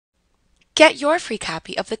Get your free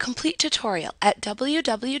copy of the complete tutorial at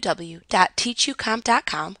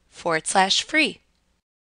www.teachucomp.com/free.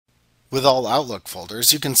 With all Outlook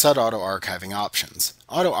folders, you can set auto-archiving options.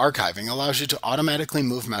 Auto-archiving allows you to automatically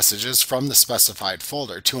move messages from the specified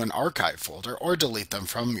folder to an archive folder or delete them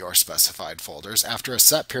from your specified folders after a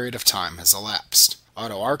set period of time has elapsed.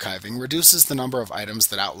 Auto-archiving reduces the number of items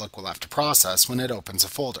that Outlook will have to process when it opens a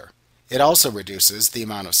folder. It also reduces the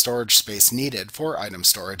amount of storage space needed for item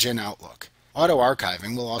storage in Outlook.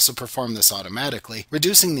 Auto-archiving will also perform this automatically,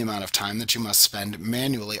 reducing the amount of time that you must spend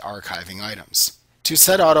manually archiving items. To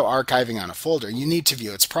set auto-archiving on a folder, you need to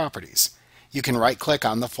view its properties. You can right-click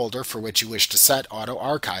on the folder for which you wish to set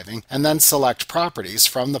auto-archiving and then select Properties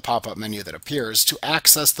from the pop-up menu that appears to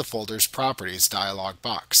access the folder's Properties dialog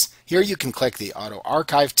box. Here you can click the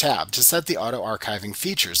Auto-Archive tab to set the auto-archiving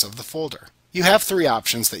features of the folder. You have three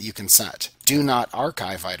options that you can set: Do not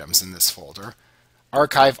archive items in this folder,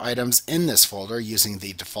 archive items in this folder using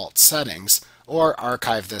the default settings, or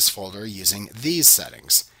archive this folder using these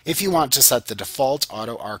settings. If you want to set the default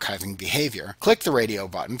auto-archiving behavior, click the radio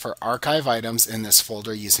button for Archive items in this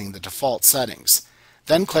folder using the default settings.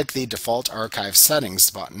 Then click the Default Archive Settings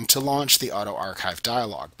button to launch the Auto-Archive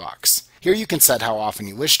dialog box. Here you can set how often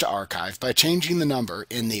you wish to archive by changing the number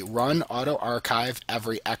in the Run Auto-Archive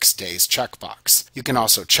Every X Days checkbox. You can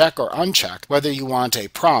also check or uncheck whether you want a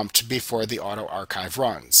prompt before the auto-archive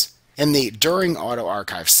runs. In the During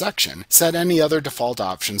Auto-Archive section, set any other default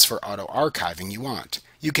options for auto-archiving you want.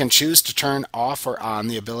 You can choose to turn off or on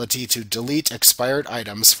the ability to delete expired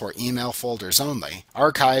items for email folders only,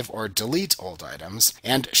 archive or delete old items,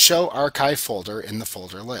 and show archive folder in the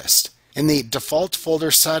folder list. In the Default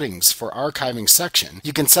Folder Settings for Archiving section,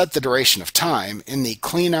 you can set the duration of time in the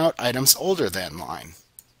Clean Out Items Older Than line.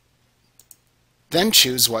 Then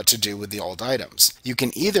choose what to do with the old items. You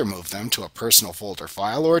can either move them to a personal folder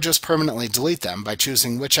file or just permanently delete them by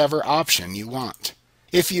choosing whichever option you want.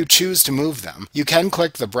 If you choose to move them, you can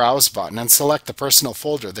click the Browse button and select the personal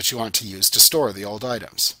folder that you want to use to store the old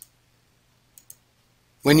items.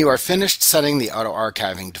 When you are finished setting the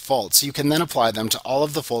auto-archiving defaults, you can then apply them to all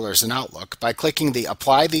of the folders in Outlook by clicking the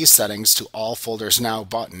Apply These Settings to All Folders Now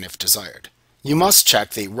button if desired. You must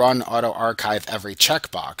check the Run Auto-Archive Every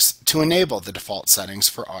checkbox to enable the default settings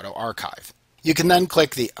for auto-archive. You can then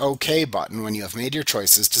click the OK button when you have made your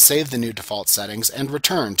choices to save the new default settings and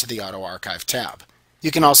return to the Auto-Archive tab.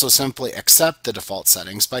 You can also simply accept the default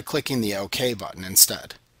settings by clicking the OK button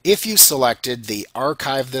instead. If you selected the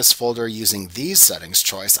Archive this folder using these settings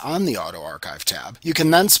choice on the Auto-Archive tab, you can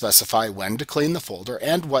then specify when to clean the folder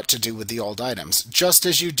and what to do with the old items, just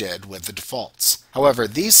as you did with the defaults. However,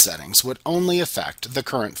 these settings would only affect the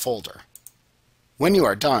current folder. When you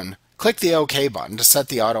are done, click the OK button to set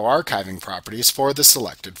the auto-archiving properties for the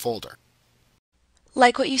selected folder.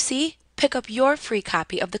 Like what you see? Pick up your free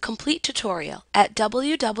copy of the complete tutorial at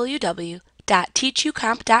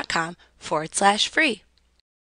www.teachucomp.com/free.